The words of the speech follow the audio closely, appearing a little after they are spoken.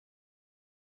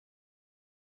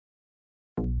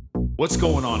What's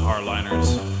going on,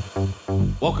 Hardliners?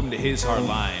 Welcome to His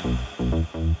Hardline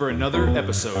for another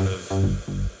episode of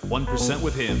 1%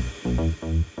 with Him.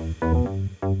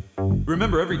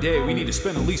 Remember, every day we need to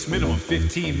spend at least minimum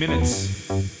 15 minutes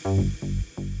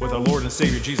with our Lord and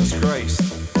Savior Jesus Christ.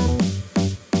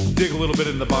 Dig a little bit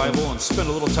in the Bible and spend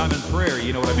a little time in prayer,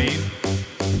 you know what I mean?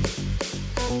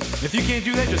 If you can't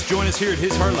do that, just join us here at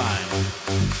His Hardline.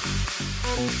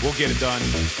 We'll get it done.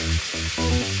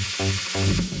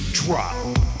 Drop.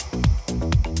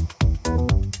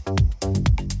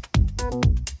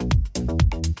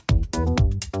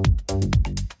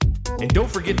 And don't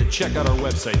forget to check out our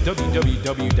website,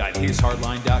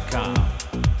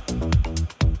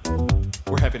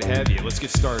 www.hishardline.com. We're happy to have you. Let's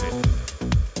get started.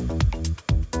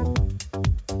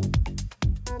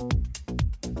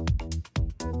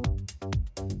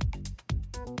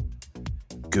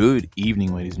 Good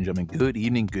evening, ladies and gentlemen. Good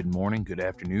evening, good morning, good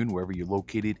afternoon, wherever you're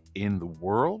located in the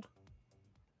world.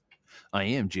 I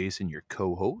am Jason, your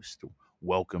co-host.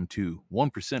 Welcome to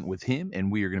 1% with Him,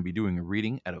 and we are going to be doing a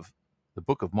reading out of the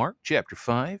book of Mark, chapter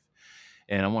 5.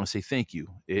 And I want to say thank you.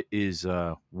 It is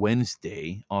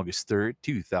Wednesday, August 3rd,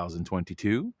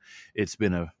 2022. It's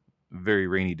been a very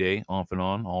rainy day, off and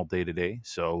on, all day today.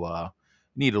 So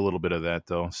need a little bit of that,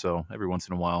 though. So every once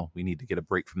in a while, we need to get a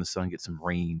break from the sun, get some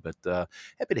rain. But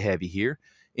happy to have you here.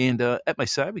 And at my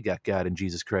side, we got God and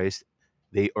Jesus Christ.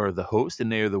 They are the host, and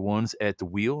they are the ones at the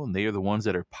wheel, and they are the ones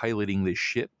that are piloting this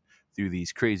ship through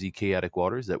these crazy, chaotic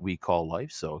waters that we call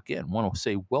life. So again, want to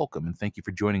say welcome and thank you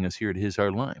for joining us here at His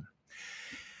Hard Line.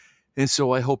 And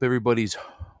so I hope everybody's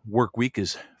work week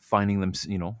is finding them,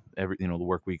 the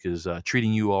work week is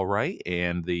treating you all right,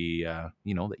 and that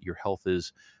your health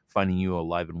is finding you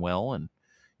alive and well, and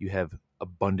you have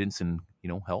abundance and,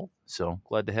 health. So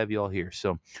glad to have you all here.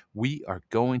 So we are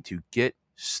going to get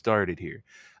started here.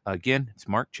 Again, it's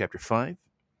Mark chapter 5.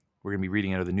 We're going to be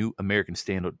reading out of the New American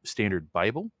Standard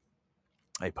Bible.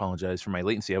 I apologize for my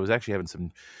latency. I was actually having some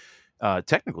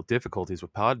technical difficulties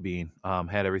with Podbean.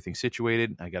 Had everything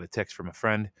situated. I got a text from a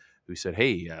friend who said,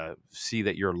 "Hey, see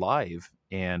that you're live,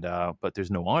 and but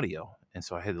there's no audio." And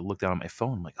so I had to look down at my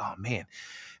phone. I'm like, "Oh man!"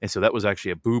 And so that was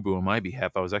actually a boo-boo on my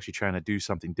behalf. I was actually trying to do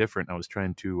something different. I was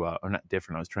trying to, or not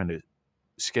different. I was trying to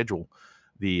schedule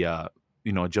the,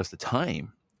 adjust the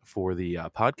time for the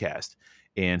podcast.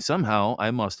 And somehow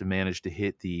I must have managed to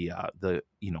hit the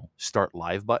start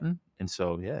live button. And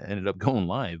so, yeah, it ended up going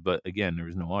live. But again, there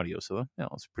was no audio. So,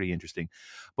 it's pretty interesting.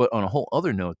 But on a whole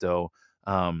other note, though,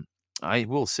 I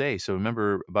will say, so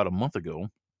remember about a month ago,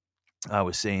 I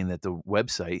was saying that the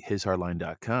website,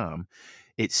 hishardline.com,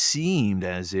 it seemed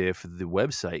as if the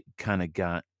website kind of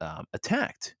got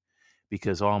attacked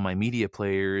because all my media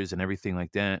players and everything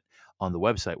like that on the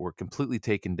website were completely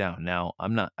taken down. Now,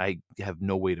 I have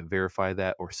no way to verify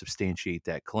that or substantiate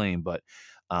that claim, but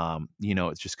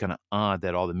it's just kind of odd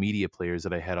that all the media players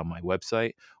that I had on my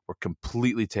website were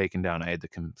completely taken down. I had to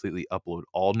completely upload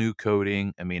all new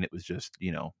coding. I mean, it was just,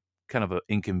 kind of an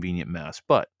inconvenient mess,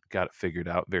 but got it figured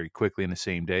out very quickly in the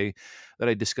same day that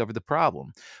I discovered the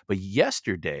problem. But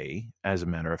yesterday, as a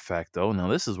matter of fact, though, now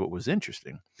this is what was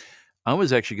interesting. I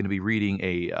was actually going to be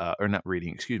I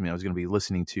was going to be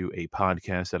listening to a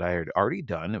podcast that I had already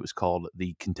done. It was called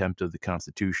The Contempt of the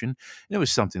Constitution. And it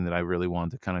was something that I really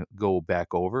wanted to kind of go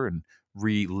back over and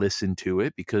re-listen to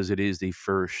it because it is the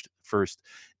first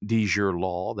de jure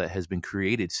law that has been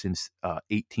created since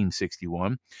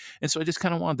 1861. And so I just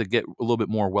kind of wanted to get a little bit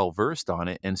more well-versed on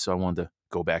it. And so I wanted to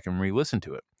go back and re-listen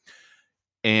to it.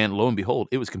 And lo and behold,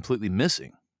 it was completely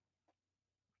missing.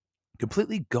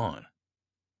 Completely gone.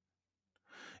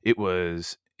 It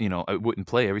was, it wouldn't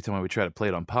play. Every time I would try to play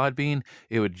it on Podbean,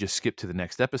 it would just skip to the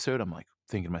next episode. I'm like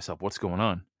thinking to myself, what's going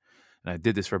on? And I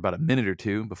did this for about a minute or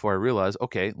two before I realized,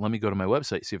 okay, let me go to my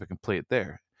website, see if I can play it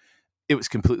there. It was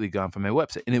completely gone from my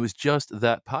website. And it was just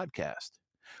that podcast,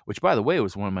 which, by the way,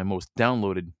 was one of my most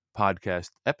downloaded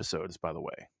podcast episodes, by the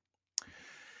way.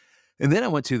 And then I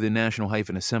went to the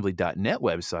national-assembly.net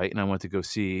website, and I went to go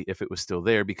see if it was still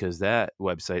there because that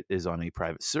website is on a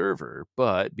private server.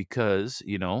 But because,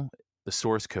 the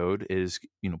source code is,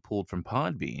 pulled from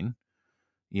Podbean,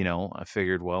 I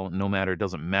figured, well, it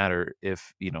doesn't matter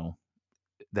if,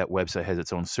 that website has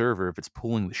its own server. If it's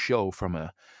pulling the show from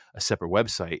a separate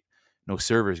website, no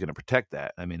server is going to protect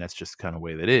that. I mean, that's just kind of the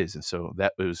way that is. And so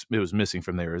it was missing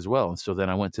from there as well. And so then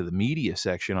I went to the media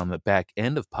section on the back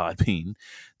end of Podbean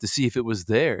to see if it was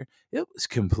there. It was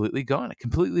completely gone. It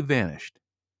completely vanished.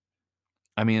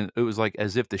 I mean, it was like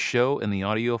as if the show and the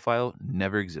audio file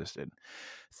never existed.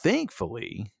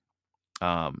 Thankfully,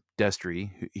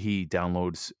 Destry, he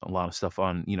downloads a lot of stuff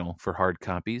on, for hard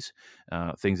copies,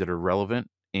 things that are relevant.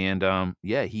 And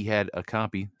yeah, he had a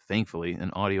copy, thankfully,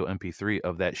 an audio MP3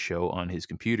 of that show on his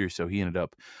computer. So he ended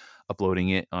up uploading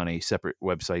it on a separate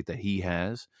website that he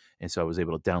has. And so I was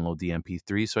able to download the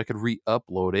MP3 so I could re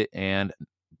upload it. And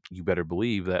you better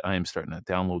believe that I am starting to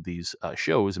download these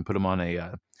shows and put them on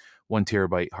a 1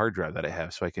 terabyte hard drive that I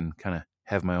have so I can kind of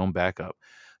have my own backup.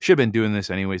 Should have been doing this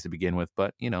anyways to begin with,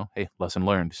 but hey, lesson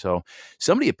learned. So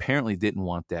somebody apparently didn't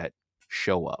want that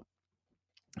show up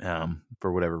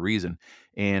for whatever reason.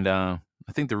 And I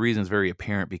think the reason is very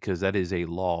apparent because that is a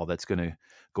law that's going to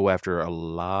go after a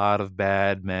lot of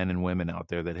bad men and women out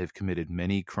there that have committed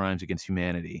many crimes against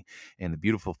humanity. And the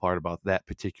beautiful part about that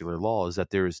particular law is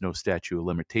that there is no statute of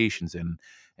limitations. And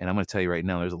I'm going to tell you right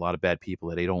now, there's a lot of bad people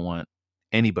that they don't want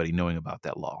anybody knowing about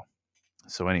that law.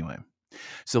 So anyway,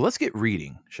 so let's get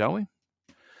reading, shall we?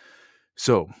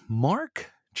 So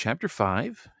Mark chapter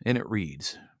 5, and it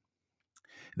reads,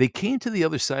 they came to the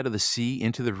other side of the sea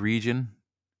into the region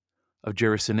of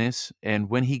Gerasenes, and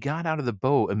when he got out of the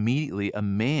boat, immediately a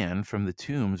man from the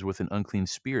tombs with an unclean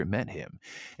spirit met him.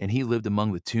 And he lived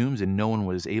among the tombs, and no one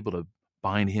was able to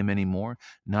bind him anymore,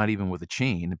 not even with a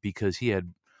chain, because he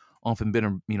had often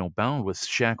been, bound with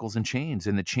shackles and chains,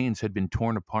 and the chains had been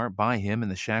torn apart by him,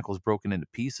 and the shackles broken into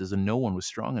pieces, and no one was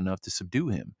strong enough to subdue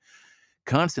him.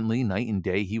 Constantly, night and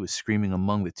day, he was screaming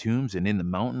among the tombs and in the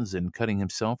mountains and cutting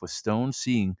himself with stones.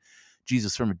 Seeing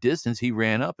Jesus from a distance, he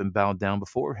ran up and bowed down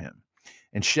before him.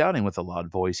 And shouting with a loud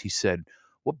voice, he said,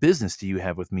 what business do you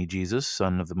have with me, Jesus,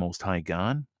 Son of the Most High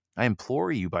God? I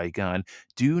implore you, by God,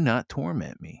 do not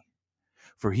torment me.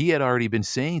 For he had already been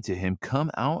saying to him,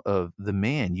 come out of the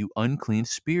man, you unclean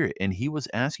spirit. And he was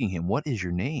asking him, what is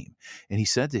your name? And he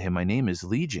said to him, my name is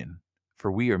Legion,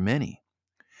 for we are many.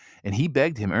 And he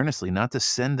begged him earnestly not to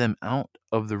send them out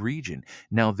of the region.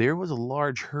 Now there was a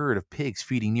large herd of pigs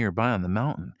feeding nearby on the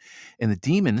mountain. And the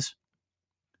demons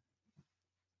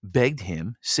begged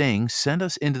him, saying, send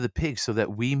us into the pigs so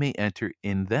that we may enter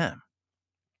in them.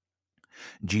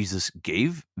 Jesus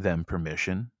gave them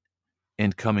permission,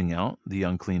 and coming out, the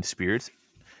unclean spirits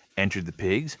entered the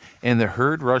pigs, and the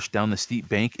herd rushed down the steep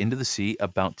bank into the sea,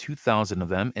 about 2,000 of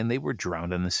them, and they were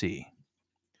drowned in the sea.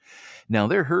 Now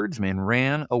their herdsman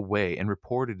ran away and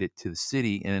reported it to the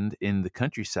city and in the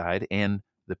countryside, and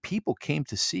the people came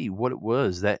to see what it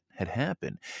was that had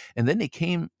happened. And then they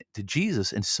came to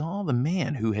Jesus and saw the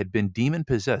man who had been demon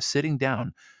possessed sitting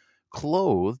down,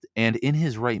 clothed and in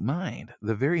his right mind,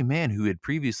 the very man who had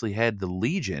previously had the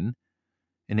legion,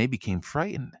 and they became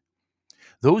frightened.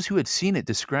 Those who had seen it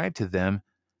described to them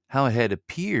how it had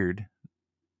appeared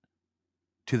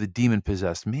to the demon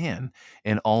possessed man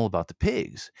and all about the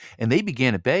pigs. And they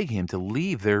began to beg him to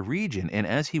leave their region. And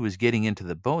as he was getting into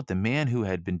the boat, the man who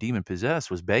had been demon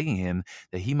possessed was begging him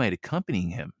that he might accompany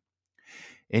him.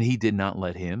 And he did not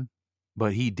let him,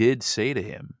 but he did say to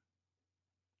him,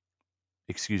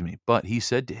 but he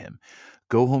said to him,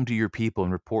 go home to your people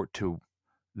and report to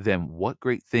them what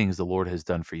great things the Lord has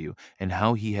done for you and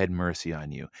how he had mercy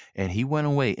on you. And he went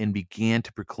away and began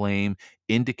to proclaim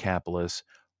in Decapolis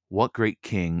what great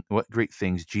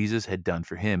things Jesus had done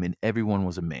for him, and everyone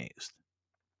was amazed.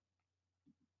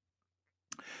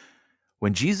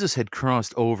 When Jesus had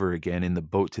crossed over again in the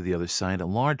boat to the other side, a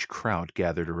large crowd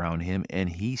gathered around him, and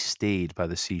he stayed by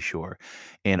the seashore.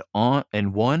 And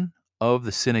one of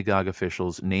the synagogue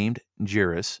officials named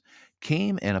Jairus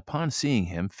came and upon seeing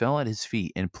him fell at his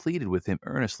feet and pleaded with him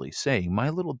earnestly, saying, my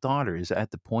little daughter is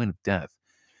at the point of death.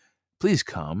 Please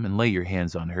come and lay your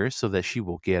hands on her so that she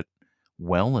will get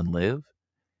well and live.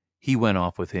 He went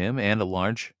off with him, and a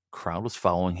large crowd was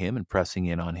following him and pressing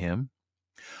in on him.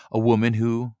 A woman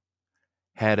who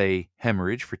had a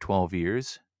hemorrhage for 12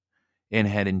 years and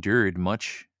had endured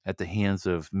much at the hands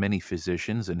of many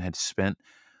physicians and had spent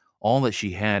all that she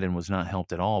had and was not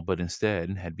helped at all, but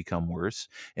instead had become worse.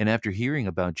 And after hearing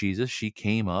about Jesus, she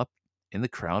came up in the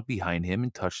crowd behind him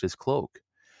and touched his cloak.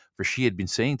 For she had been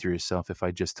saying to herself, if I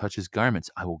just touch his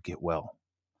garments, I will get well.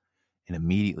 And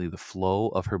immediately the flow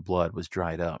of her blood was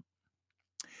dried up.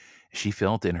 She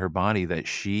felt in her body that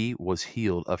she was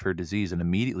healed of her disease. And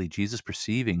immediately Jesus,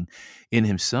 perceiving in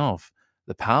himself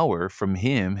the power from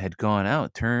him had gone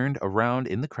out, turned around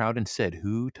in the crowd and said,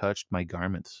 who touched my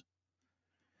garments?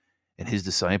 And his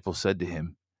disciples said to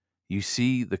him, you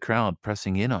see the crowd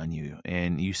pressing in on you,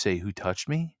 and you say, who touched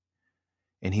me?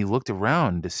 And he looked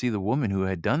around to see the woman who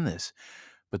had done this.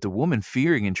 But the woman,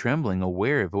 fearing and trembling,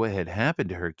 aware of what had happened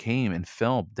to her, came and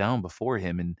fell down before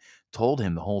him and told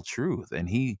him the whole truth. And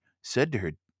he said to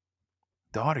her,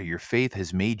 daughter, your faith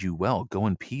has made you well. Go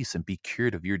in peace and be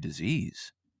cured of your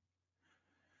disease.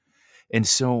 And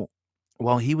so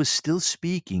while he was still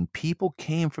speaking, people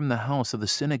came from the house of the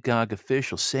synagogue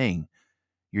official saying,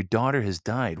 Your daughter has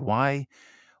died. Why,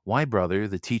 brother?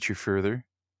 The teacher further.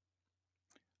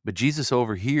 But Jesus,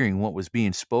 overhearing what was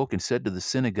being spoken, said to the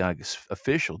synagogue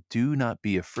official, "Do not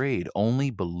be afraid, only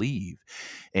believe."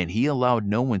 And he allowed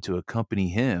no one to accompany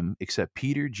him except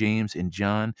Peter, James, and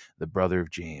John, the brother of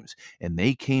James. And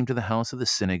they came to the house of the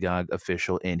synagogue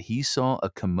official, and he saw a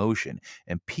commotion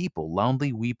and people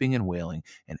loudly weeping and wailing.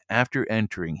 And after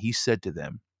entering, he said to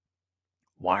them,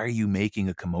 "Why are you making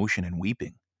a commotion and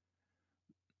weeping?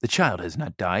 The child has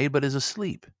not died, but is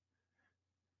asleep."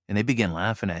 And they began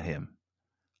laughing at him.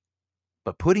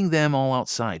 But putting them all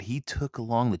outside, he took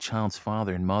along the child's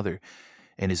father and mother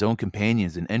and his own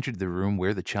companions and entered the room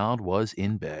where the child was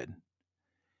in bed.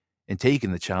 And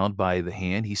taking the child by the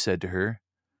hand, he said to her,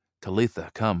 "Talitha,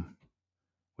 come,"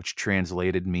 which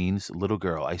translated means, "Little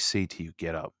girl, I say to you,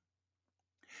 get up."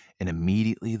 And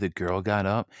immediately the girl got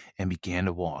up and began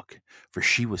to walk, for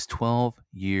she was 12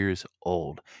 years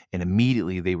old. And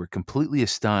immediately they were completely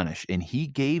astonished, and he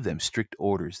gave them strict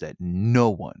orders that no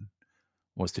one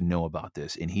was to know about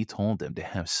this, and he told them to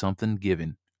have something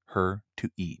given her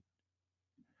to eat.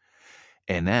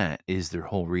 And that is their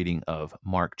whole reading of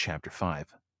Mark chapter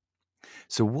 5.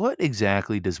 So, what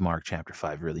exactly does Mark chapter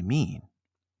 5 really mean?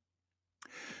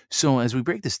 So, as we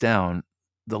break this down,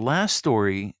 the last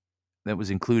story that was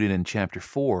included in chapter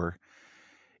 4,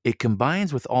 it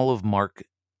combines with all of Mark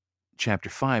chapter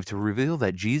 5 to reveal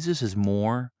that Jesus is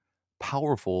more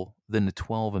powerful than the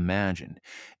 12 imagined.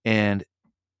 And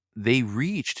they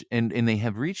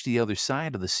have reached the other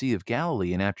side of the Sea of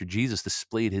Galilee. And after Jesus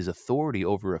displayed his authority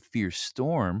over a fierce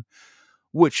storm,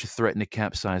 which threatened to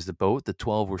capsize the boat, the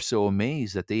 12 were so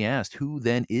amazed that they asked, "Who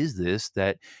then is this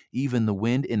that even the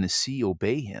wind and the sea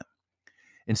obey him?"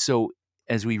 And so,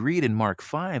 as we read in Mark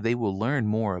 5, they will learn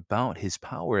more about his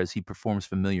power as he performs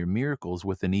familiar miracles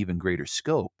with an even greater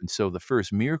scope. And so, the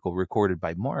first miracle recorded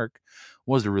by Mark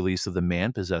was the release of the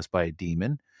man possessed by a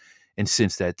demon. And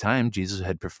since that time, Jesus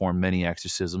had performed many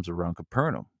exorcisms around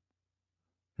Capernaum.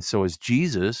 And so, as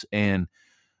Jesus and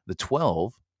the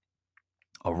 12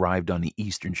 arrived on the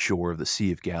eastern shore of the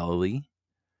Sea of Galilee,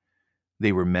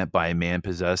 they were met by a man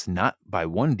possessed not by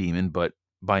one demon, but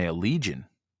by a legion.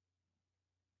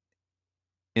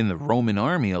 In the Roman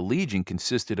army, a legion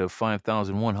consisted of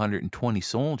 5,120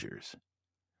 soldiers.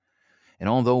 And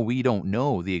although we don't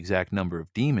know the exact number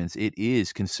of demons, it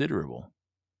is considerable.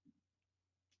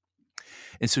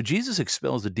 And so Jesus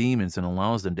expels the demons and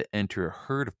allows them to enter a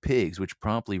herd of pigs, which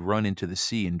promptly run into the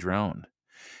sea and drown.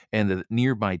 And the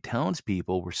nearby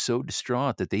townspeople were so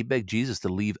distraught that they begged Jesus to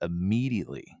leave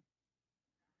immediately.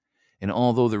 And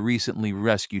although the recently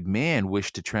rescued man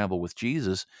wished to travel with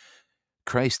Jesus,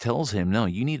 Christ tells him, "No,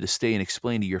 you need to stay and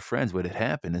explain to your friends what had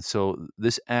happened." And so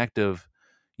this act of,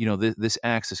 this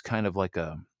acts as kind of like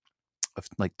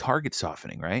like target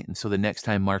softening, right? And so the next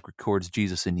time Mark records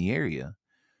Jesus in the area,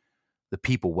 the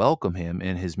people welcome him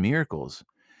and his miracles.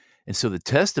 And so the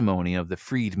testimony of the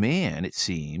freed man, it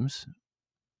seems,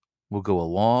 will go a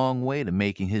long way to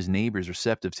making his neighbors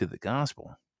receptive to the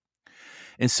gospel.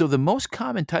 And so the most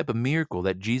common type of miracle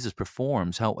that Jesus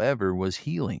performs, however, was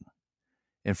healing.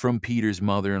 And from Peter's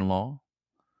mother-in-law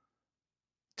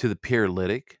to the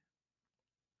paralytic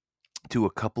to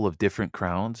a couple of different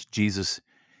crowns, Jesus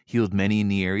healed many in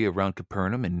the area around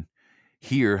Capernaum. And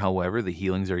here, however, the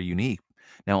healings are unique.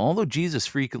 Now, although Jesus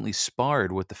frequently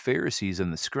sparred with the Pharisees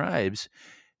and the scribes,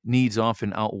 needs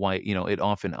often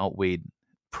often outweighed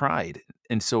pride.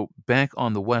 And so back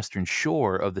on the western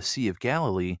shore of the Sea of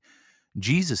Galilee,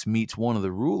 Jesus meets one of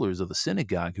the rulers of the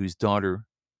synagogue whose daughter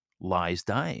lies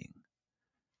dying.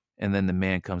 And then the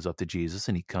man comes up to Jesus,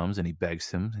 and he comes and he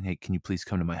begs him, "Hey, can you please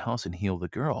come to my house and heal the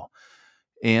girl?"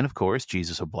 And of course,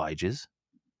 Jesus obliges.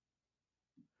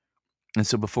 And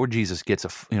so before Jesus gets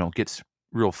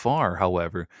real far,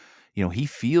 however, he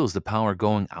feels the power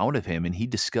going out of him, and he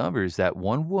discovers that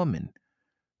one woman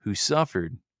who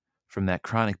suffered from that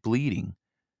chronic bleeding,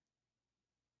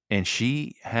 and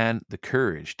she had the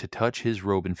courage to touch his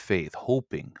robe in faith,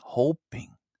 hoping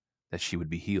that she would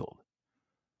be healed.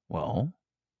 Well,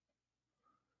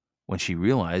 when she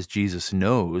realized Jesus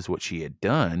knows what she had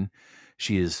done,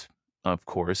 she is, of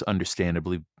course,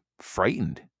 understandably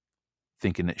frightened,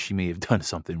 thinking that she may have done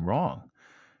something wrong,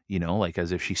 like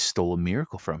as if she stole a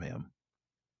miracle from him.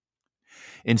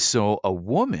 And so a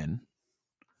woman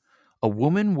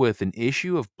with an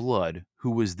issue of blood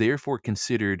who was therefore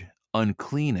considered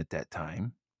unclean at that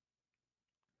time,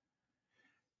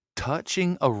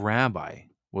 touching a rabbi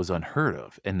was unheard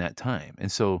of in that time.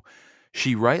 And so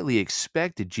she rightly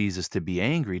expected Jesus to be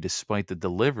angry despite the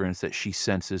deliverance that she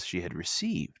senses she had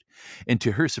received. And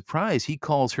to her surprise, he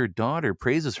calls her daughter,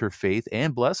 praises her faith,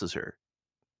 and blesses her.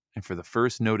 And for the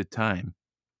first noted time,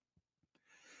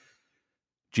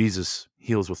 Jesus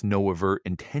heals with no overt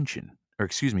intention, or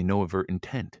excuse me, no overt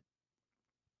intent.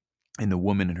 And the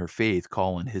woman in her faith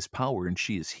call on his power, and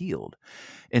she is healed.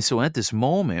 And so at this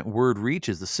moment, word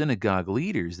reaches the synagogue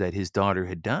leaders that his daughter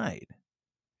had died.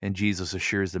 And Jesus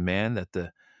assures the man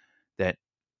that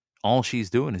all she's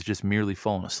doing is just merely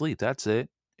falling asleep. That's it.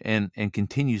 And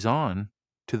continues on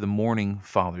to the mourning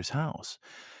father's house.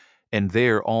 And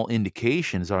there, all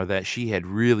indications are that she had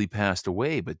really passed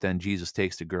away. But then Jesus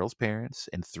takes the girl's parents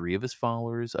and 3 of his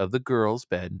followers of the girl's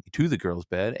bed to the girl's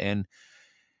bed, and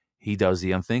he does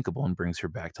the unthinkable and brings her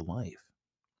back to life.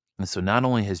 And so not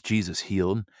only has Jesus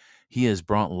healed, he has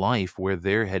brought life where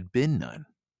there had been none.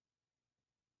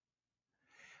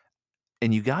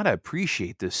 And you got to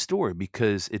appreciate this story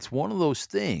because it's one of those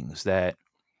things that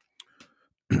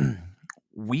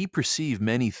we perceive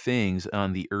many things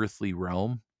on the earthly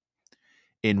realm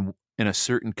in a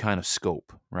certain kind of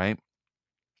scope, right?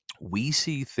 We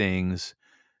see things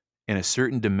in a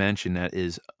certain dimension that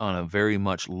is on a very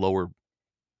much lower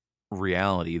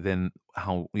reality than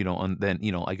how,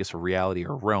 I guess a reality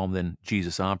or realm than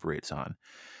Jesus operates on.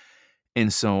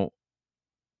 And so,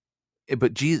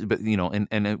 but Jesus, but,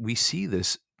 and we see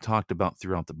this talked about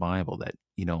throughout the Bible that,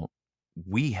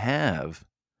 we have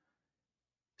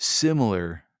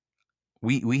similar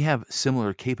we have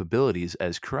similar capabilities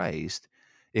as Christ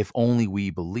if only we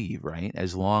believe, right?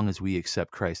 As long as we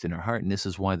accept Christ in our heart. And this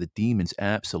is why the demons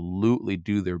absolutely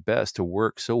do their best to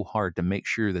work so hard to make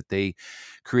sure that they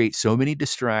create so many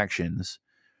distractions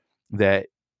that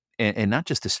and not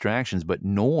just distractions, but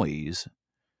noise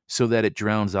so that it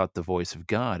drowns out the voice of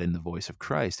God and the voice of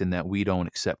Christ and that we don't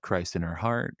accept Christ in our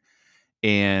heart.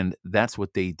 And that's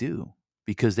what they do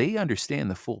because they understand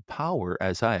the full power,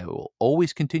 as I will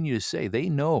always continue to say, they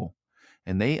know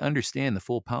and they understand the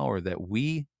full power that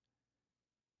we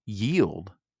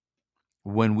yield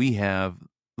when we have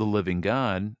the living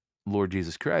God, Lord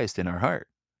Jesus Christ, in our heart.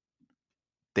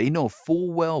 They know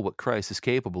full well what Christ is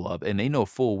capable of, and they know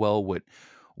full well what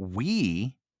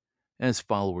we, as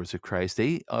followers of Christ,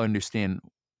 they understand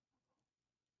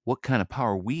what kind of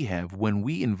power we have when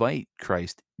we invite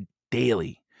Christ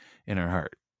daily in our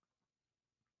heart.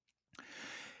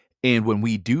 And when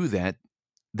we do that,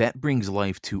 that brings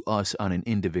life to us on an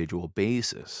individual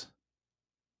basis.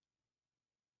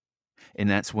 And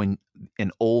that's when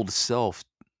an old self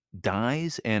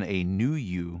dies and a new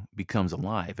you becomes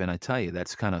alive. And I tell you,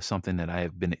 that's kind of something that I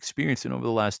have been experiencing over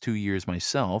the last 2 years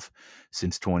myself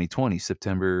since 2020,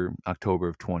 September, October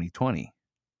of 2020.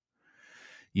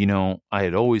 I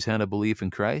had always had a belief in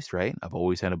Christ, right? I've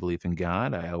always had a belief in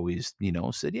God. I always,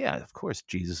 said, yeah, of course,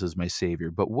 Jesus is my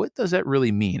savior. But what does that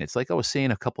really mean? It's like I was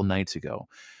saying a couple nights ago.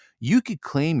 You could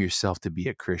claim yourself to be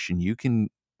a Christian. You can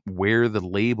wear the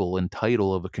label and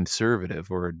title of a conservative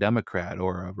or a Democrat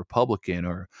or a Republican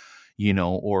or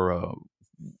a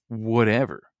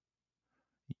whatever.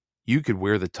 You could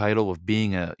wear the title of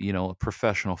being a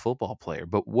professional football player.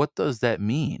 But what does that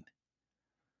mean?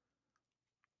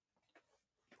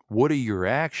 What are your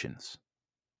actions?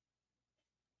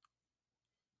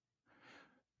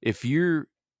 If you're,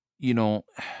 you know,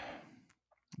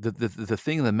 the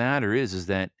thing of the matter is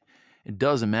that it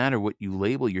doesn't matter what you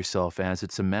label yourself as.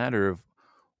 It's a matter of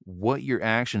what your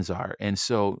actions are. And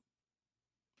so,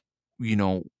 you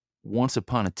know, once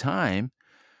upon a time,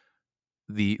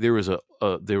 there was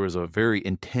a very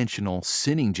intentional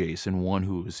sinning Jason, one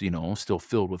who was still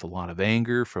filled with a lot of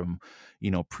anger from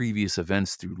previous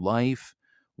events through life,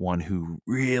 one who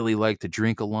really liked to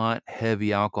drink a lot,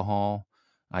 heavy alcohol.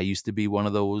 I used to be one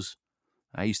of those.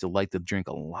 I used to like to drink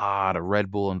a lot of Red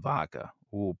Bull and vodka.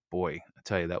 Oh boy, I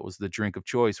tell you, that was the drink of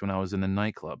choice when I was in the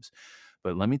nightclubs.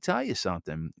 But let me tell you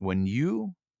something. When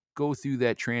you go through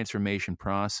that transformation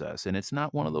process, and it's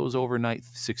not one of those overnight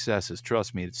successes,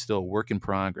 trust me, it's still a work in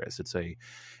progress. It's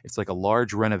like a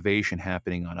large renovation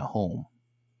happening on a home.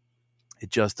 It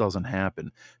just doesn't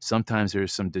happen. Sometimes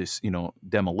there's some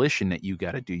demolition that you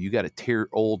got to do. You got to tear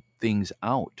old things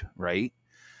out, right?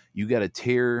 You got to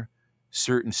tear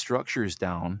certain structures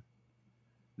down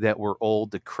that were old,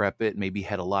 decrepit, maybe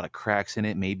had a lot of cracks in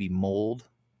it, maybe mold.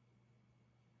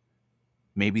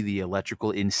 Maybe the electrical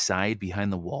inside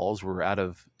behind the walls were out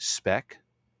of spec,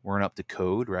 weren't up to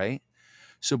code, right?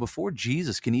 So before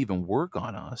Jesus can even work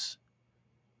on us,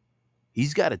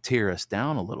 he's got to tear us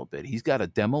down a little bit. He's got a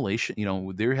demolition,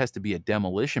 there has to be a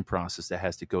demolition process that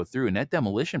has to go through. And that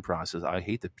demolition process, I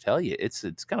hate to tell you, it's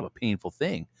kind of a painful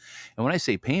thing. And when I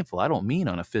say painful, I don't mean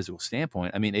on a physical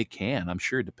standpoint. I mean, it can, I'm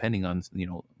sure, depending on,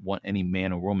 what any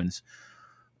man or woman's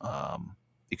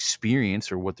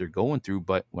experience or what they're going through.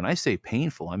 But when I say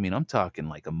painful, I mean, I'm talking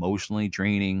like emotionally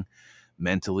draining,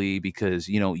 mentally, because,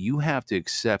 you have to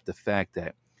accept the fact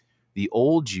that the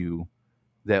old you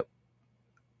that,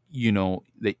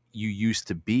 that you used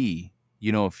to be,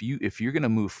 if you're going to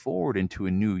move forward into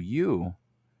a new you,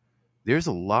 there's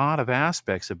a lot of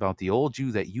aspects about the old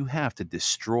you that you have to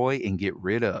destroy and get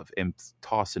rid of and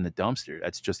toss in the dumpster.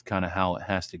 That's just kind of how it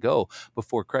has to go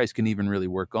before Christ can even really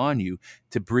work on you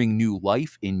to bring new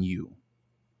life in you.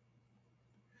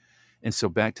 And so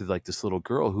back to like this little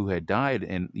girl who had died,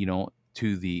 and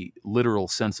to the literal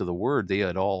sense of the word,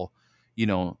 you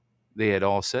know, they had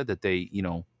all said that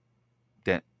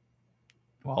that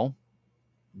well,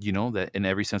 that in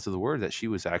every sense of the word that she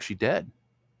was actually dead.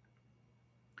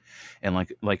 And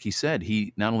like he said,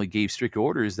 he not only gave strict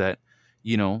orders that,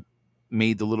 you know,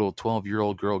 made the little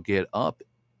 12-year-old girl get up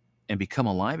and become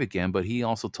alive again, but he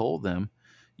also told them,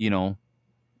 you know,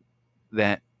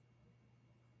 that,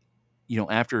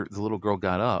 after the little girl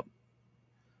got up,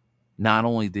 not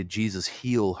only did Jesus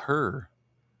heal her,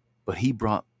 but he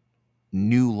brought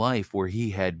new life where he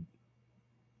had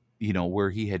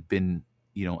been,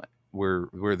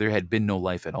 where there had been no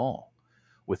life at all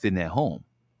within that home.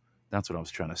 That's what I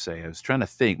was trying to say. I was trying to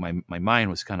think. My mind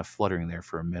was kind of fluttering there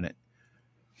for a minute.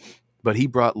 But he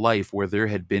brought life where there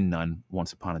had been none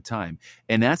once upon a time.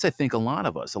 And that's, I think, a lot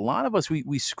of us. A lot of us,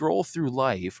 we scroll through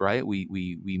life, right?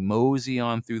 We mosey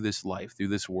on through this life, through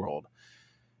this world.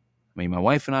 I mean, my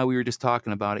wife and I, we were just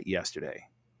talking about it yesterday.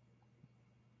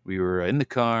 We were in the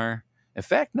car. In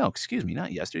fact, no, excuse me,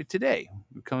 not yesterday, today.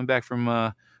 We were coming back from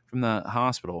the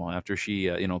hospital after she,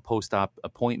 post-op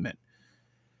appointment.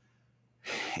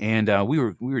 And we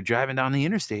were driving down the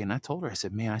interstate, and I told her, I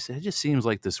said, man, it just seems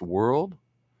like this world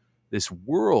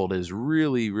is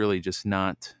really, really just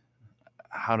not,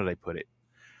 how did I put it?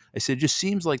 I said, it just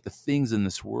seems like the things in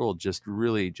this world just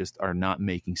really just are not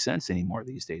making sense anymore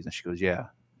these days. And she goes, yeah,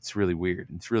 it's really weird.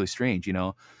 It's really strange,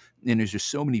 And there's just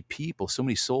so many people, so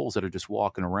many souls that are just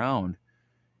walking around.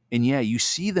 And yeah, you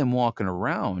see them walking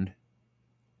around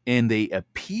and they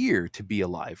appear to be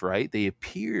alive, right? They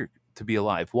appear to be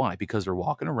alive. Why? Because they're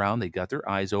walking around, they got their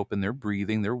eyes open, they're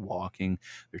breathing, they're walking,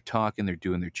 they're talking, they're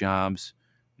doing their jobs,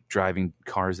 driving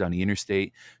cars down the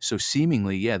interstate. So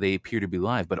seemingly, yeah, they appear to be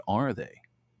alive, but are they?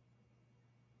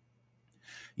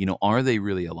 Are they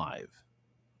really alive?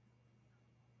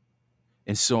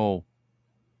 And so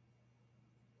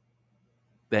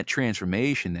that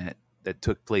transformation that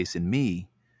took place in me,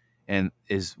 and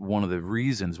is one of the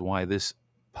reasons why this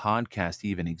podcast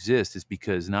even exists, is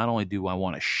because not only do I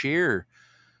want to share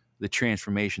the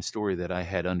transformation story that I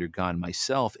had undergone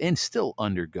myself and still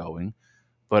undergoing,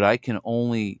 but I can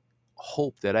only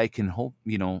hope that I can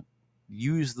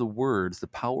use the words, the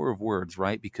power of words,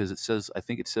 right? Because I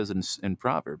think it says in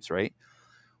Proverbs, right?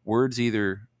 Words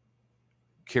either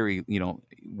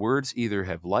words either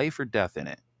have life or death in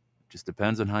it. Just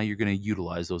depends on how you're going to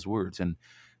utilize those words. And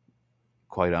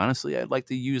quite honestly, I'd like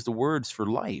to use the words for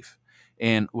life,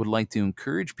 and would like to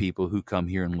encourage people who come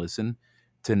here and listen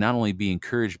to not only be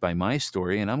encouraged by my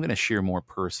story, and I'm going to share more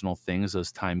personal things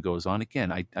as time goes on.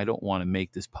 Again, I don't want to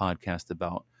make this podcast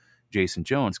about Jason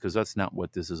Jones, because that's not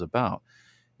what this is about.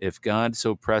 If God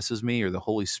so presses me, or the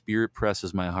Holy Spirit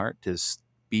presses my heart to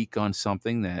speak on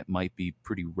something that might be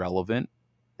pretty relevant,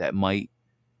 it might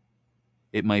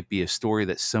be a story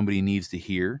that somebody needs to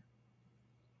hear,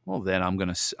 well, then I'm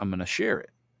going to share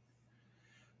it.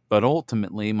 But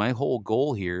ultimately, my whole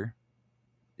goal here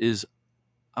is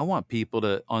I want people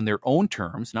to, on their own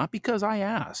terms, not because I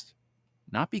asked,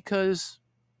 not because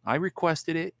I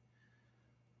requested it,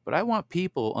 but I want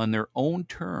people on their own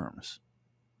terms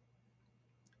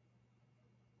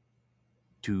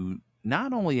to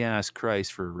not only ask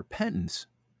Christ for repentance,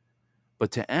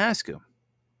 but to ask Him,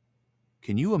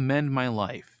 can you amend my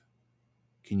life?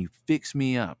 Can you fix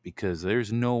me up? Because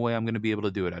there's no way I'm going to be able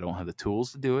to do it. I don't have the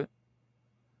tools to do it.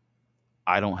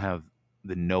 I don't have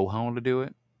the know-how to do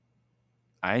it.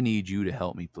 I need you to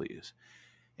help me, please.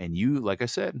 And you, like I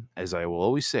said, as I will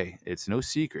always say, it's no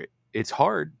secret. It's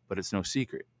hard, but it's no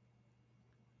secret.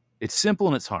 It's simple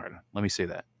and it's hard. Let me say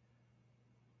that.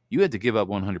 You had to give up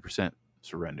 100%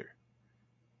 surrender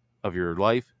of your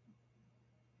life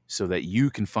so that you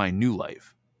can find new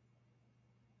life.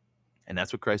 And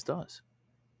that's what Christ does.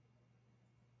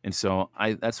 And so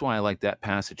that's why I like that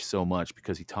passage so much,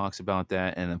 because he talks about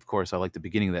that. And of course, I like the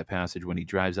beginning of that passage when he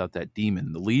drives out that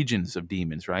demon, the legions of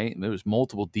demons, right? And there was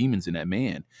multiple demons in that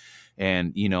man.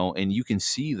 And, and you can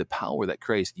see the power that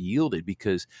Christ yielded,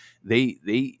 because they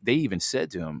even said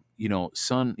to him,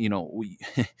 son,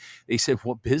 they said,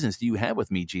 what business do you have with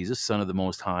me, Jesus, Son of the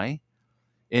Most High?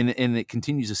 And it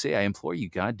continues to say, I implore you,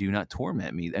 God, do not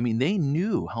torment me. I mean, they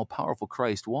knew how powerful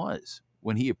Christ was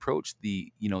when he approached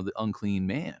the unclean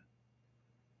man.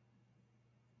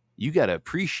 You got to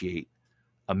appreciate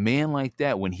a man like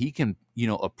that when he can,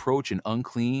 approach an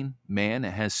unclean man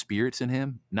that has spirits in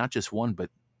him, not just one, but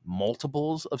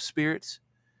multiples of spirits.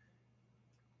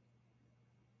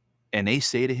 And they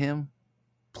say to him,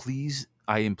 please,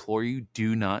 I implore you,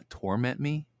 do not torment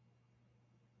me.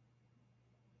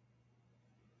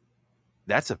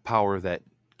 That's a power that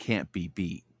can't be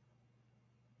beat.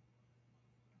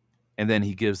 And then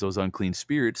he gives those unclean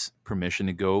spirits permission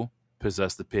to go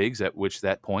possess the pigs, at which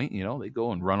that point, they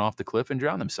go and run off the cliff and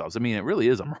drown themselves. I mean, it really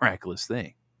is a miraculous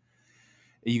thing.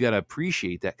 You got to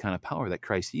appreciate that kind of power that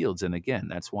Christ yields. And again,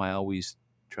 that's why I always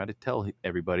try to tell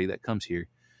everybody that comes here,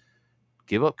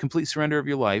 give up complete surrender of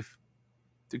your life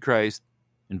to Christ,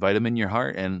 invite him in your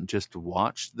heart, and just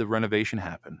watch the renovation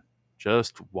happen.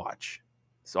 Just watch.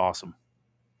 It's awesome.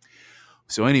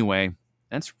 So anyway,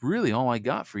 that's really all I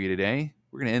got for you today.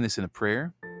 We're going to end this in a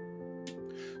prayer.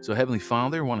 So Heavenly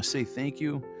Father, I want to say thank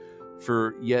you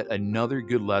for yet another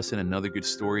good lesson, another good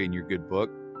story in your good book.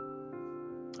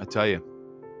 I tell you,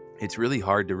 it's really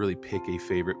hard to really pick a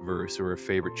favorite verse or a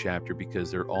favorite chapter because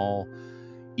they're all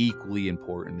equally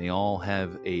important. They all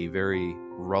have a very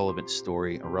relevant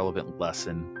story, a relevant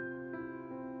lesson.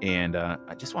 And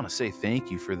I just want to say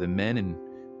thank you for the men and,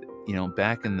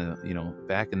 back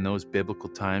in those biblical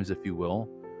times, if you will,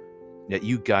 that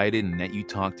you guided and that you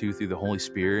talked to through the Holy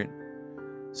Spirit,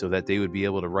 so that they would be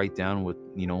able to write down what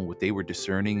they were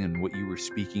discerning and what you were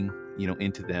speaking,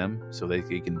 into them, so that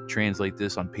they can translate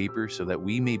this on paper, so that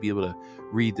we may be able to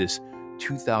read this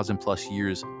 2,000 plus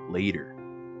years later.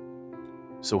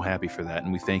 So happy for that.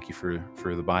 And we thank you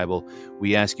for the Bible.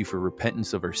 We ask you for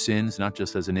repentance of our sins, not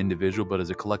just as an individual, but as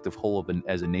a collective whole,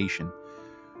 as a nation.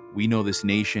 We know this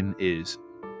nation is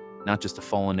not just a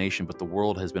fallen nation, but the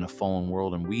world has been a fallen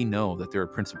world. And we know that there are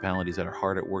principalities that are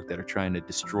hard at work that are trying to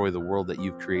destroy the world that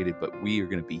you've created. But we are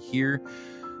going to be here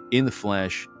in the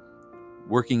flesh,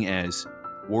 working as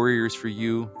warriors for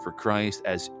you, for Christ,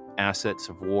 as assets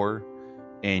of war.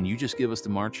 And you just give us the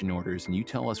marching orders and you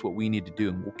tell us what we need to do.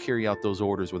 And we'll carry out those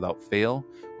orders without fail,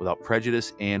 without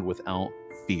prejudice, and without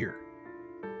fear.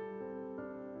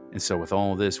 And so with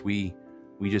all of this, we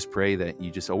just pray that you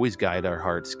just always guide our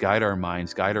hearts, guide our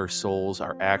minds, guide our souls,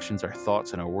 our actions, our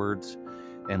thoughts, and our words,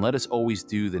 and let us always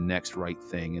do the next right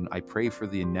thing. And I pray for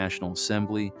the National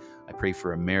Assembly. I pray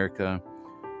for America.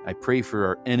 I pray for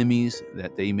our enemies,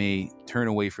 that they may turn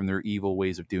away from their evil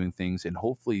ways of doing things and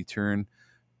hopefully turn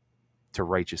to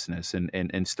righteousness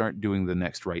and start doing the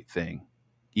next right thing,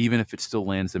 even if it still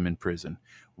lands them in prison.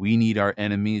 We need our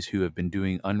enemies who have been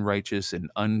doing unrighteous and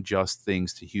unjust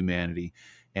things to humanity.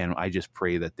 And I just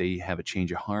pray that they have a change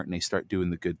of heart and they start doing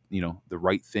the good, the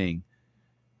right thing,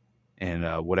 and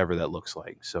whatever that looks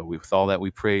like. So with all that,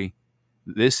 we pray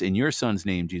this in your Son's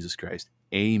name, Jesus Christ.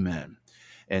 Amen.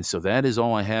 And so that is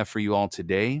all I have for you all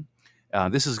today.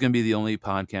 This is going to be the only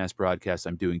broadcast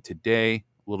I'm doing today.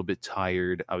 A little bit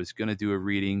tired. I was going to do a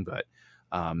reading, but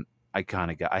I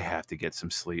have to get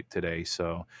some sleep today.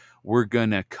 So we're going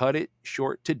to cut it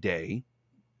short today,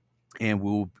 and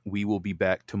we will be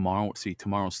back tomorrow. Let's see,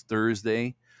 tomorrow's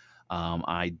Thursday.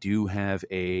 I do have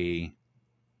I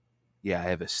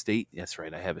have a state. That's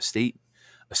right. I have a state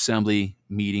assembly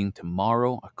meeting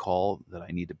tomorrow, a call that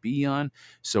I need to be on.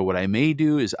 So what I may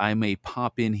do is I may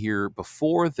pop in here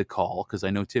before the call, because I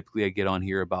know typically I get on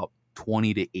here about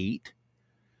 20 to 8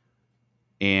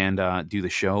 and do the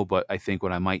show. But I think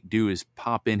what I might do is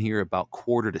pop in here about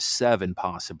 6:45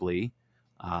 possibly.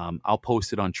 I'll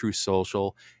post it on True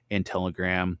Social and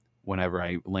Telegram whenever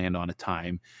I land on a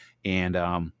time. And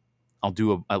I'll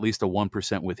do at least a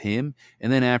 1% with him.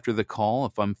 And then after the call,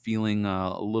 if I'm feeling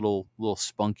a little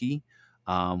spunky,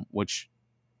 which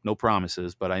no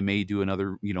promises, but I may do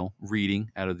another,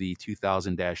 reading out of the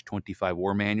 2000-25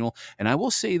 War Manual. And I will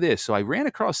say this. So I ran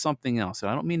across something else, and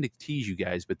I don't mean to tease you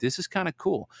guys, but this is kind of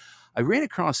cool. I ran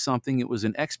across something. It was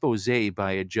an expose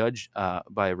by a judge,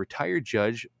 by a retired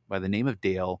judge by the name of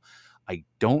Dale. I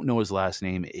don't know his last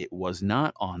name. It was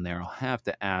not on there. I'll have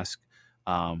to ask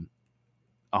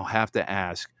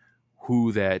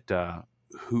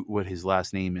what his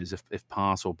last name is, if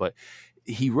possible. But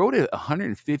he wrote a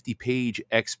 150-page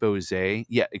expose.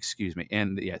 Yeah, excuse me.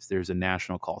 And yes, there's a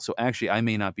national call. So actually, I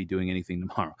may not be doing anything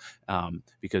tomorrow,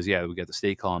 because we got the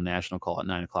state call and national call at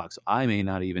 9:00. So I may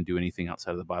not even do anything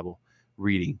outside of the Bible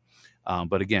reading.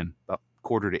 But again, about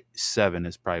 6:45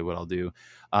 is probably what I'll do.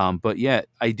 But yeah,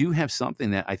 I do have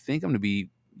something that I think I'm going to be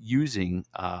using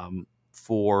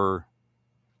for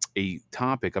a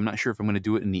topic. I'm not sure if I'm going to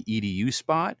do it in the EDU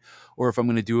spot or if I'm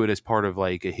going to do it as part of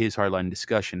like a His Hardline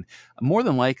discussion. More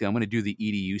than likely, I'm going to do the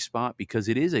EDU spot because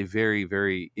it is a very,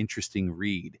 very interesting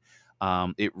read.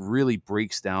 It really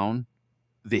breaks down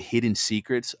the hidden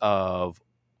secrets of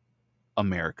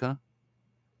America,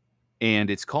 and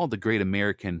it's called The Great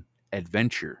American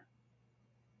Adventure.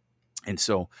 And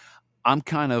so I'm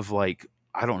kind of like,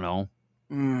 I don't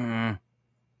know,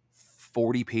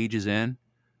 40 pages in.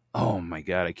 Oh my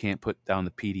God, I can't put down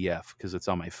the PDF because it's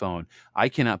on my phone. I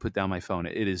cannot put down my phone.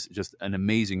 It is just an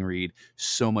amazing read,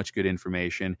 so much good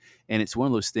information. And it's one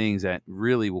of those things that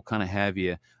really will kind of have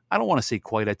you, I don't want to say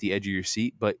quite at the edge of your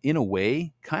seat, but in a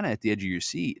way, kind of at the edge of your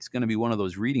seat. It's going to be one of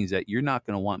those readings that you're not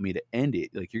going to want me to end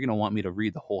it. Like you're going to want me to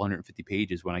read the whole 150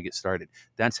 pages when I get started.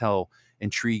 That's how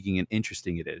intriguing and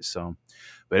interesting it is. So,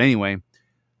 but anyway,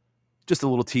 just a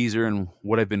little teaser and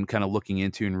what I've been kind of looking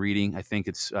into and reading. I think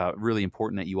it's really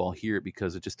important that you all hear it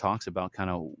because it just talks about kind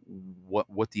of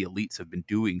what the elites have been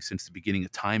doing since the beginning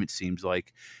of time, it seems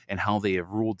like, and how they have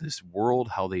ruled this world,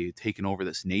 how they've taken over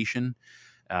this nation.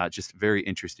 Just very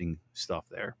interesting stuff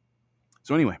there.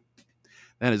 So anyway,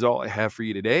 that is all I have for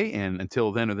you today. And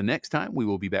until then or the next time, we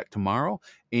will be back tomorrow.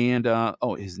 And,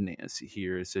 his name is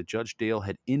here. It said Judge Dale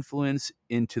had influence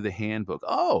into the handbook.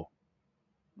 Oh,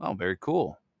 very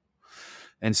cool.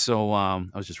 And so I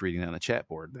was just reading that on the chat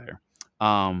board there.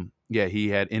 Yeah, he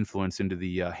had influence into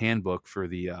the handbook for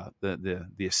the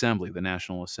assembly, the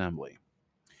National Assembly.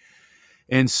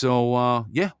 And so,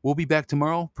 we'll be back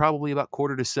tomorrow, probably about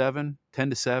 6:45, 10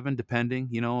 to 7, depending,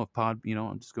 if I'm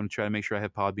just going to try to make sure I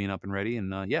have Pod being up and ready.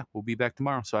 And we'll be back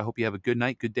tomorrow. So I hope you have a good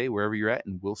night, good day, wherever you're at,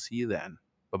 and we'll see you then.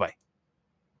 Bye-bye.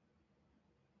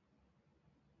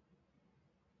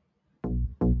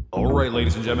 All right,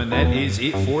 ladies and gentlemen, that is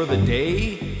it for the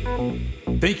day.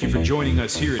 Thank you for joining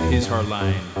us here at His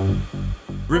Hardline.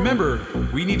 Remember,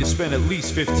 we need to spend at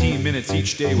least 15 minutes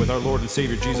each day with our Lord and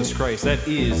Savior Jesus Christ. That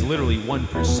is literally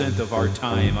 1% of our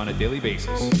time on a daily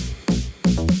basis.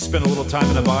 Spend a little time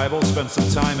in the Bible, spend some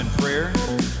time in prayer,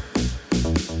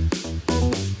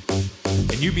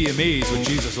 and you'd be amazed what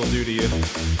Jesus will do to you.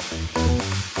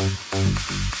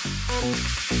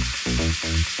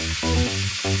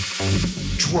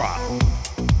 Drop.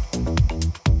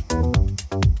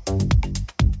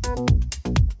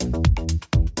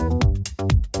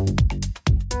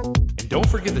 Don't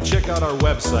forget to check out our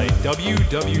website,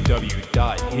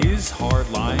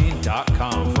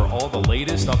 www.hishardline.com, for all the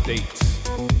latest updates.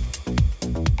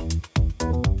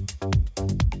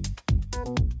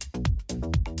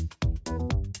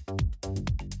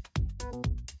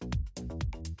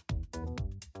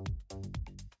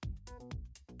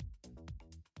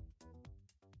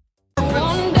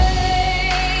 One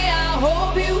day I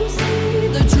hope you see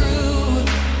the truth.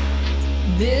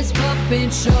 This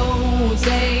puppet show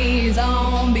stays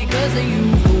on because of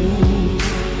you fools.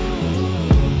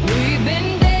 We've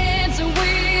been dancing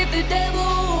with the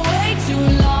devil way too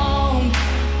long.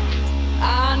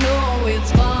 I know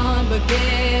it's fun, but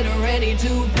get ready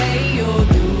to pay your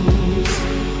dues.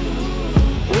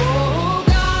 Oh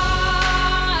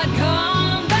God,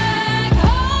 come back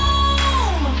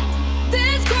home.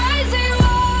 This crazy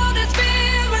world is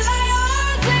filled with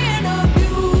liars and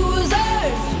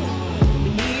abusers. We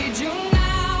need you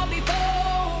now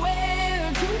before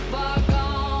we're too far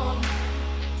gone.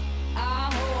 I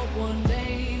hope one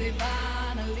day they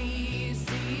finally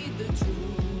see the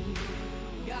truth.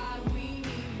 God, we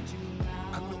need you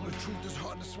now. I know the truth is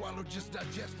hard to swallow, just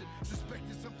digest it.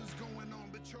 Suspected something.